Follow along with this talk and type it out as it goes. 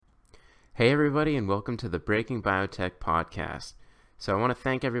Hey everybody, and welcome to the Breaking Biotech podcast. So I want to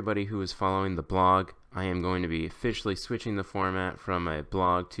thank everybody who is following the blog. I am going to be officially switching the format from a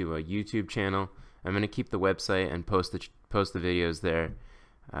blog to a YouTube channel. I'm going to keep the website and post the videos there.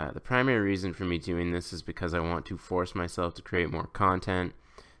 The primary reason for me doing this is because I want to force myself to create more content.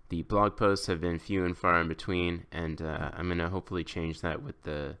 The blog posts have been few and far in between, and I'm going to hopefully change that with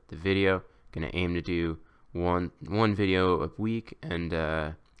the video. Going to aim to do one video a week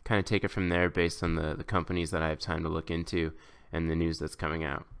and kind of take it from there based on the companies that I have time to look into and the news that's coming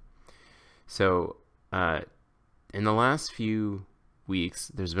out. So in the last few weeks,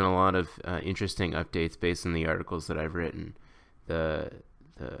 there's been a lot of interesting updates based on the articles that I've written. The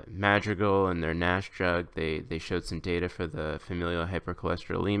Madrigal and their NASH drug, they showed some data for the familial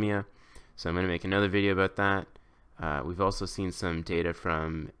hypercholesterolemia. So I'm going to make another video about that. We've also seen some data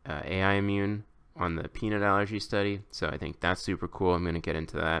from AI Immune on the peanut allergy study, so I think that's super cool. I'm going to get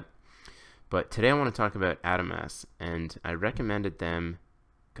into that. But today I want to talk about Adamas, and I recommended them,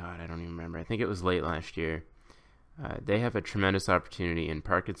 I don't even remember. I think it was late last year. They have a tremendous opportunity in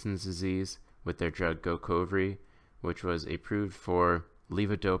Parkinson's disease with their drug Gocovri, which was approved for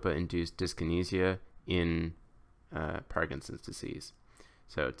levodopa-induced dyskinesia in Parkinson's disease.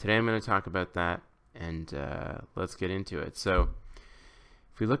 So today I'm going to talk about that, and let's get into it. So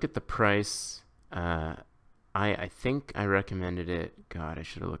if we look at the price, I think I recommended it. I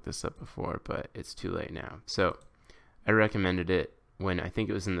should have looked this up before, but it's too late now. So I recommended it when I think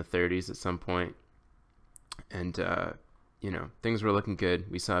it was in the 30s at some point, and things were looking good.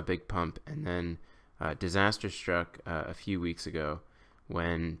 We saw a big pump, and then disaster struck a few weeks ago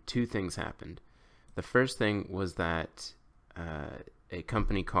when two things happened. The first thing was that a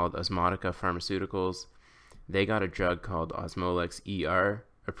company called Osmotica Pharmaceuticals, they got a drug called Osmolex ER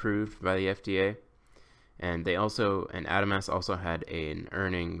approved by the FDA, and Adamas also had an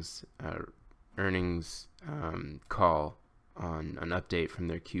earnings call on an update from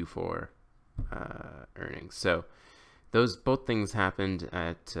their Q4 earnings. So those both things happened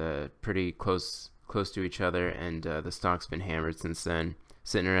at pretty close to each other, and the stock's been hammered since then,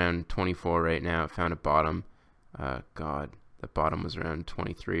 sitting around 24 right now. It found a bottom. The bottom was around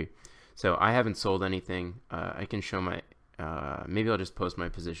 23. So I haven't sold anything. I can show my maybe I'll just post my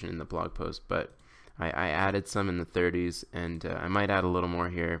position in the blog post, but I added some in the 30s, and I might add a little more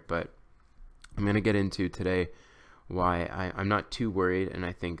here, but I'm going to get into today why I'm not too worried, and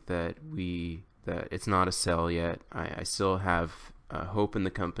I think that it's not a sell yet. I still have hope in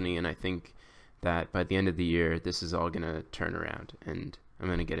the company, and I think that by the end of the year, this is all going to turn around, and I'm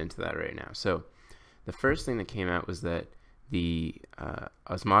going to get into that right now. So the first thing that came out was that the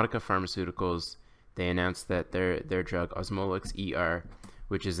Osmotica Pharmaceuticals, they announced that their drug Osmolex ER,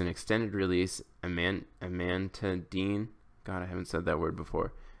 which is an extended release amantadine. I haven't said that word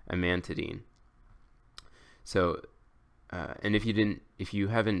before. Amantadine. So, and if you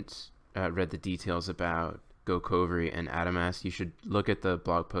haven't read the details about Gocovri and Adamas, you should look at the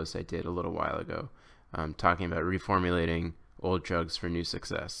blog post I did a little while ago, talking about reformulating old drugs for new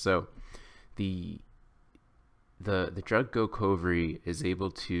success. So, the drug Gocovri is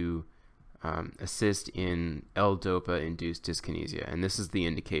able to assist in L-DOPA-induced dyskinesia, and this is the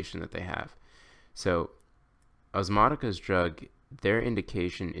indication that they have. So Osmotica's drug, their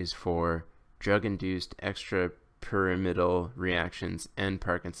indication is for drug-induced extrapyramidal reactions and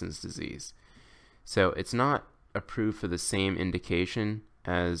Parkinson's disease. So it's not approved for the same indication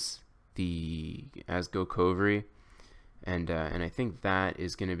as Gocovri, and I think that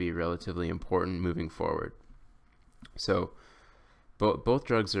is going to be relatively important moving forward. So both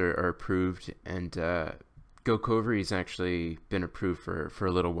drugs are approved, and Gocovri has actually been approved for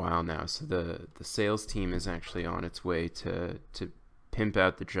a little while now. So the sales team is actually on its way to pimp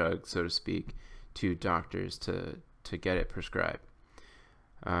out the drug, so to speak, to doctors to get it prescribed.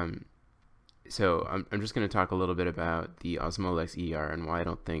 So I'm just going to talk a little bit about the Osmolex ER and why I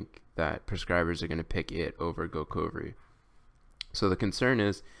don't think that prescribers are going to pick it over Gocovri. So the concern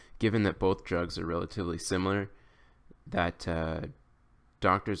is, given that both drugs are relatively similar, that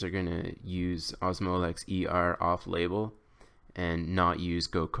doctors are going to use Osmolex ER off-label and not use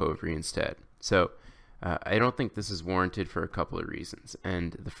Gocovri instead. So I don't think this is warranted for a couple of reasons.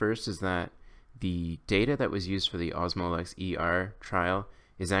 And the first is that the data that was used for the Osmolex ER trial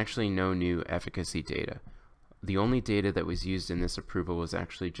is actually no new efficacy data. The only data that was used in this approval was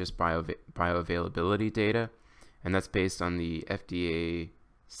actually just bioavailability data, and that's based on the FDA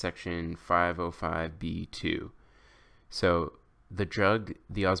Section 505(b)(2). So the drug,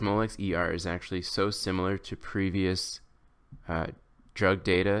 the Osmolex ER, is actually so similar to previous drug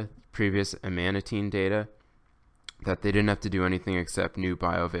data, previous amantadine data, that they didn't have to do anything except new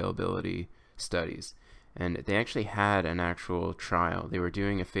bioavailability studies. And they actually had an actual trial. They were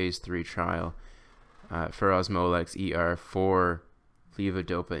doing a phase 3 trial for Osmolex ER for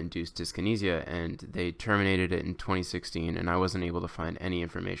levodopa-induced dyskinesia, and they terminated it in 2016, and I wasn't able to find any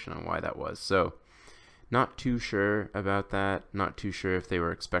information on why that was. So not too sure about that. Not too sure if they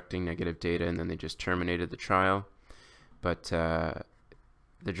were expecting negative data and then they just terminated the trial. But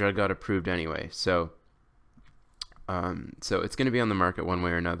the drug got approved anyway. So it's going to be on the market one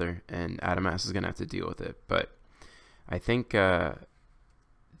way or another, and Adamas is going to have to deal with it. But I think the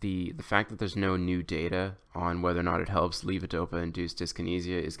fact that there's no new data on whether or not it helps levodopa-induced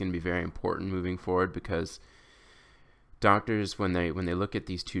dyskinesia is going to be very important moving forward, because doctors, when they look at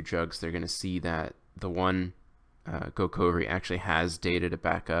these two drugs, they're going to see that the one, Gocovri, actually has data to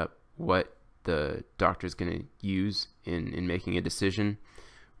back up what the doctor's going to use in making a decision,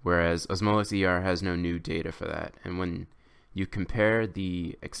 whereas Osmolex ER has no new data for that. And when you compare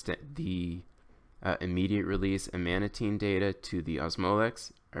the immediate release amantadine data to the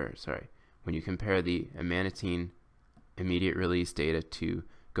Osmolex, when you compare the amantadine immediate release data to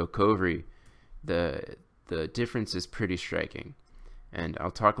Gocovri, the difference is pretty striking. And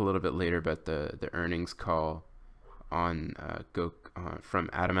I'll talk a little bit later about the earnings call on from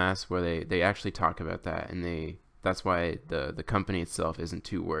Adamas, where they actually talk about that, and that's why the company itself isn't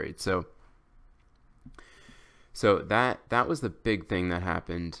too worried. So that was the big thing that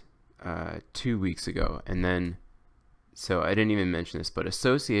happened 2 weeks ago. And then, so I didn't even mention this, but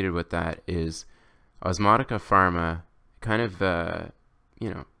associated with that is Osmotica Pharma, kind of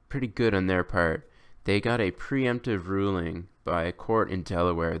pretty good on their part. They got a preemptive ruling by a court in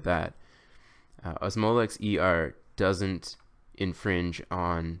Delaware that Osmolex ER doesn't infringe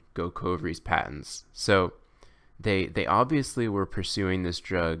on Gocovri's patents. So they obviously were pursuing this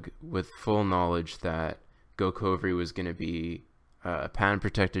drug with full knowledge that Gocovri was going to be a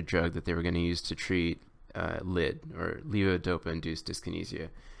patent-protected drug that they were going to use to treat LID, or levodopa-induced dyskinesia.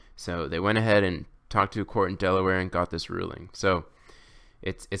 So they went ahead and talked to a court in Delaware and got this ruling. So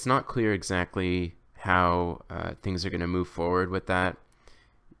it's not clear exactly how things are going to move forward with that.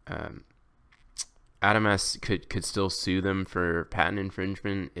 Adamas could still sue them for patent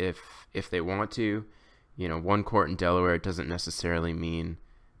infringement if they want to. One court in Delaware doesn't necessarily mean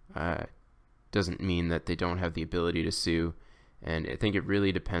that they don't have the ability to sue. And I think it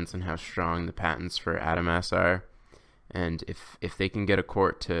really depends on how strong the patents for Adamas are. And if they can get a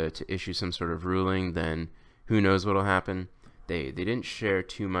court to issue some sort of ruling, then who knows what will happen. They didn't share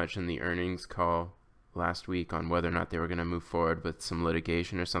too much in the earnings call last week on whether or not they were going to move forward with some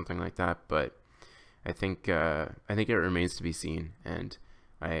litigation or something like that. But I think it remains to be seen. And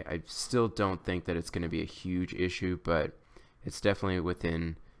I still don't think that it's going to be a huge issue, but it's definitely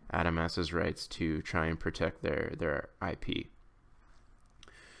within Adamas's rights to try and protect their IP.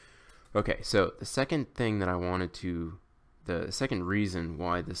 Okay, so the second thing that the second reason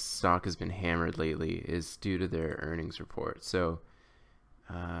why this stock has been hammered lately is due to their earnings report. So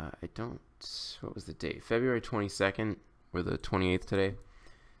what was the date? February 22nd, or the 28th today.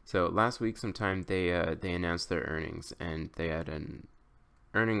 So last week sometime they announced their earnings, and they had an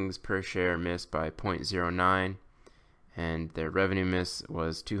earnings per share miss by 0.09, and their revenue miss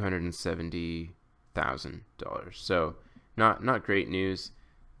was $270,000. So not great news.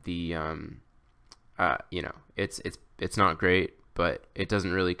 The it's not great, but it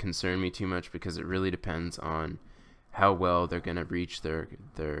doesn't really concern me too much, because it really depends on how well they're going to reach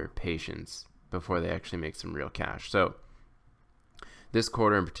their patients before they actually make some real cash. So this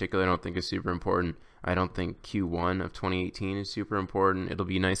quarter in particular I don't think is super important. I don't think Q1 of 2018 is super important. It'll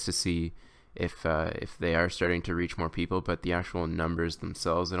be nice to see if they are starting to reach more people, but the actual numbers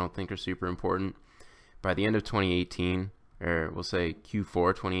themselves I don't think are super important. By the end of 2018, or we'll say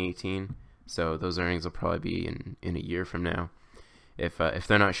Q4 2018, so those earnings will probably be in a year from now. If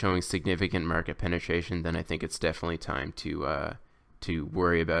they're not showing significant market penetration, then I think it's definitely time to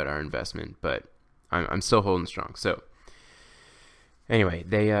worry about our investment. But I'm still holding strong. So anyway,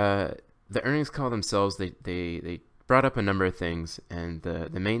 the earnings call themselves, they brought up a number of things, and the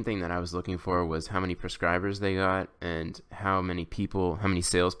main thing that I was looking for was how many prescribers they got, and how many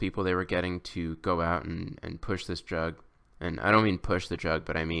salespeople they were getting to go out and push this drug. And I don't mean push the drug,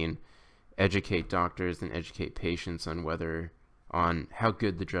 but I mean educate doctors and educate patients on how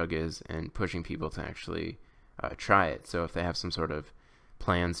good the drug is, and pushing people to actually try it. So if they have some sort of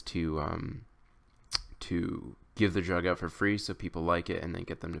plans to give the drug out for free so people like it and then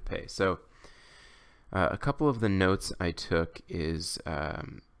get them to pay. So a couple of the notes I took is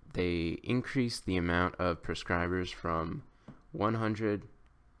they increased the amount of prescribers from 100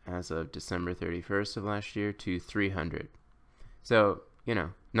 as of December 31st of last year to 300. So,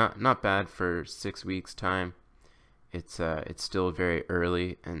 not bad for 6 weeks time. It's still very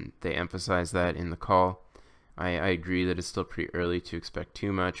early, and they emphasize that in the call. I agree that it's still pretty early to expect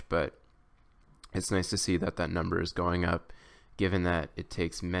too much, but it's nice to see that number is going up, given that it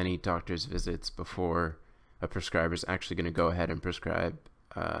takes many doctor's visits before a prescriber is actually going to go ahead and prescribe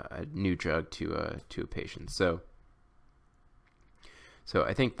a new drug to a patient. So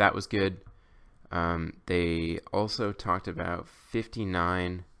I think that was good. They also talked about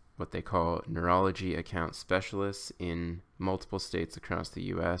 59 what they call neurology account specialists in multiple states across the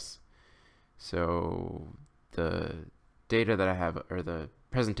U.S. So the data that I have, or the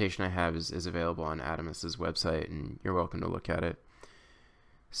presentation I have, is available on Adamas's website, and you're welcome to look at it.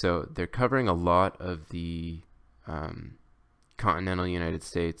 So they're covering a lot of the continental United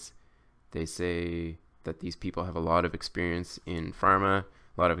States. They say that these people have a lot of experience in pharma,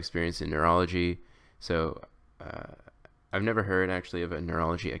 a lot of experience in neurology. So I've never heard actually of a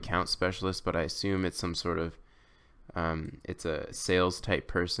neurology account specialist, but I assume it's some sort of it's a sales type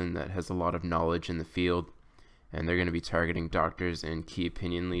person that has a lot of knowledge in the field, and they're going to be targeting doctors and key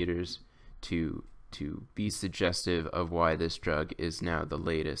opinion leaders to be suggestive of why this drug is now the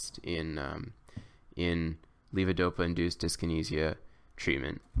latest in levodopa-induced dyskinesia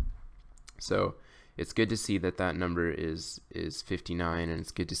treatment. So it's good to see that number is 59, and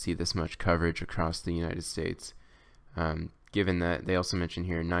it's good to see this much coverage across the United States. Given that they also mention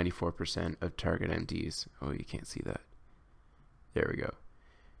here 94% of target MDs. Oh, you can't see that. There we go.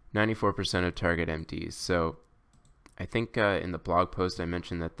 94% of target MDs. So I think in the blog post I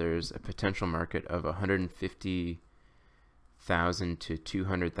mentioned that there's a potential market of 150,000 to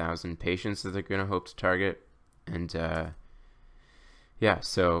 200,000 patients that they're going to hope to target. And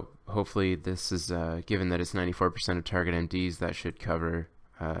so hopefully this is, given that it's 94% of target MDs, that should cover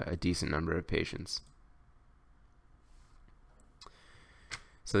a decent number of patients.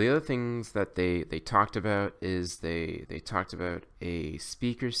 So the other things that they talked about is they talked about a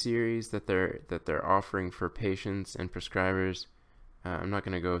speaker series that they're offering for patients and prescribers. I'm not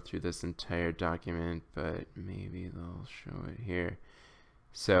going to go through this entire document, but maybe they'll show it here.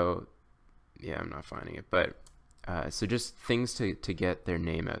 So yeah, I'm not finding it, but so just things to get their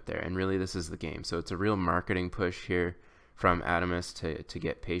name out there, and really this is the game. So it's a real marketing push here from Adamas to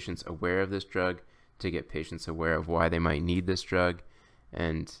get patients aware of this drug, to get patients aware of why they might need this drug.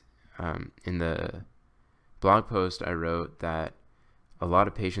 And in the blog post, I wrote that a lot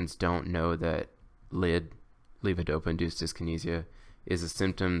of patients don't know that LID, levodopa-induced dyskinesia, is a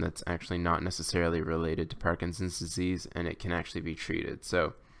symptom that's actually not necessarily related to Parkinson's disease, and it can actually be treated.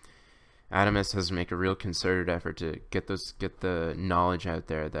 So Adamas has to make a real concerted effort to get the knowledge out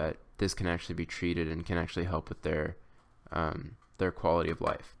there that this can actually be treated and can actually help with their quality of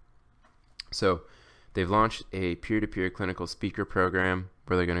life. So they've launched a peer-to-peer clinical speaker program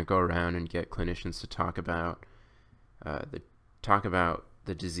where they're going to go around and get clinicians to talk about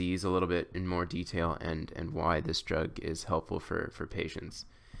the disease a little bit in more detail and why this drug is helpful for patients.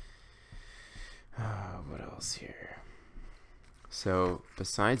 What else here? So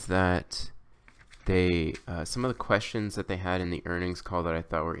besides that, they some of the questions that they had in the earnings call that I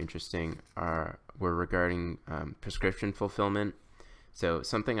thought were interesting were regarding prescription fulfillment. So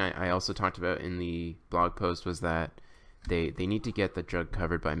something I also talked about in the blog post was that they need to get the drug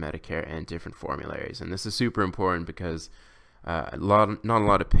covered by Medicare and different formularies. And this is super important because not a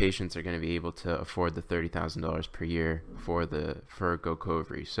lot of patients are going to be able to afford the $30,000 per year for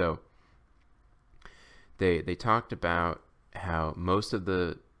GOCOVRI. So they talked about how most of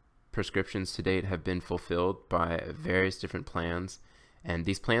the prescriptions to date have been fulfilled by various different plans. And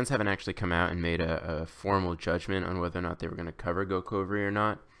these plans haven't actually come out and made a formal judgment on whether or not they were going to cover GOCOVRI or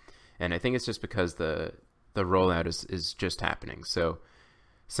not. And I think it's just because the rollout is just happening. So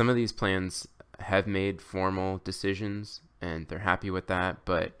some of these plans have made formal decisions and they're happy with that,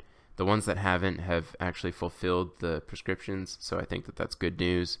 but the ones that haven't have actually fulfilled the prescriptions. So I think that's good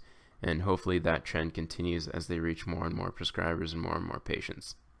news, and hopefully that trend continues as they reach more and more prescribers and more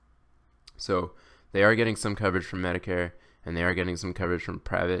patients. So they are getting some coverage from Medicare, and they are getting some coverage from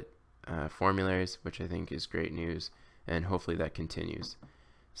private formularies, which I think is great news, and hopefully that continues.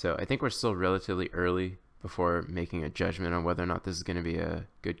 So I think we're still relatively early before making a judgment on whether or not this is going to be a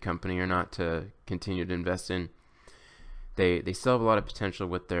good company or not to continue to invest in. They still have a lot of potential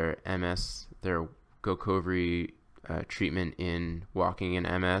with their MS, their GOCOVRI treatment in walking in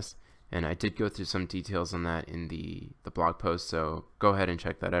MS, and I did go through some details on that in the blog post, so go ahead and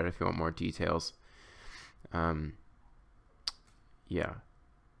check that out if you want more details. Yeah,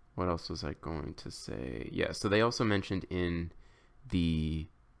 what else was I going to say? Yeah, so they also mentioned in the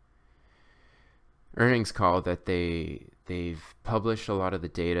earnings call that they've published a lot of the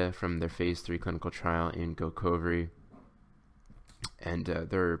data from their phase 3 clinical trial in Gocovri, and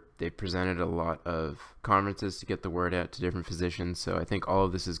they presented a lot of conferences to get the word out to different physicians. So I think all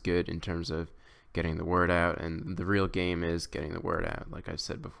of this is good in terms of getting the word out, and the real game is getting the word out, like I've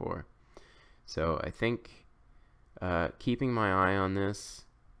said before. So I think keeping my eye on this,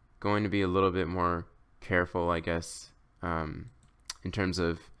 going to be a little bit more careful, I guess, in terms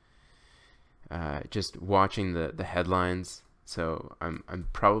of just watching the headlines. So I'm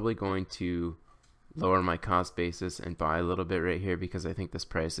probably going to lower my cost basis and buy a little bit right here, because I think this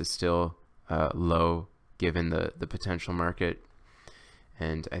price is still low given the potential market.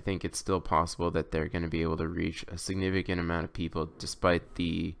 And I think it's still possible that they're going to be able to reach a significant amount of people despite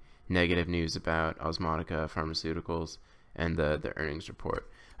the negative news about Osmotica Pharmaceuticals and the earnings report.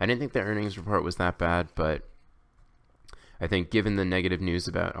 I didn't think the earnings report was that bad, but I think given the negative news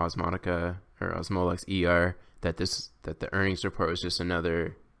about Osmotica or Osmolex ER, that the earnings report was just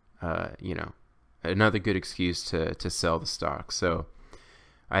another good excuse to sell the stock. So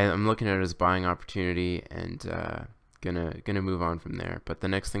I'm looking at it as a buying opportunity, and gonna move on from there. But the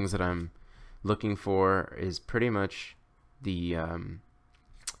next things that I'm looking for is pretty much their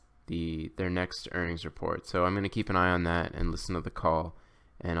next earnings report. So I'm gonna keep an eye on that and listen to the call,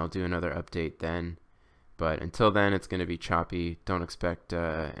 and I'll do another update then. But until then, it's going to be choppy. Don't expect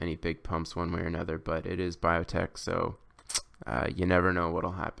any big pumps one way or another, but it is biotech, so you never know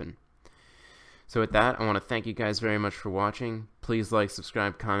what'll happen. So with that, I want to thank you guys very much for watching. Please like,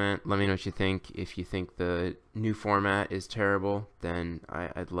 subscribe, comment. Let me know what you think. If you think the new format is terrible, then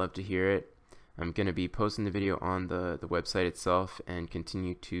I'd love to hear it. I'm going to be posting the video on the website itself, and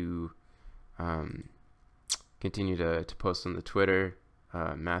continue to post on the Twitter,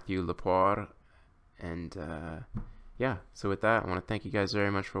 Matthew Lapoire. And yeah, so with that, I want to thank you guys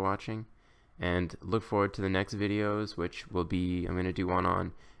very much for watching, and look forward to the next videos, which will be, I'm going to do one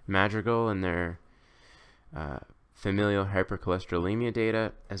on Madrigal and their familial hypercholesterolemia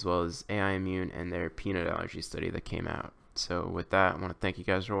data, as well as AI Immune and their peanut allergy study that came out. So with that, I want to thank you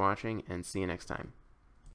guys for watching, and see you next time.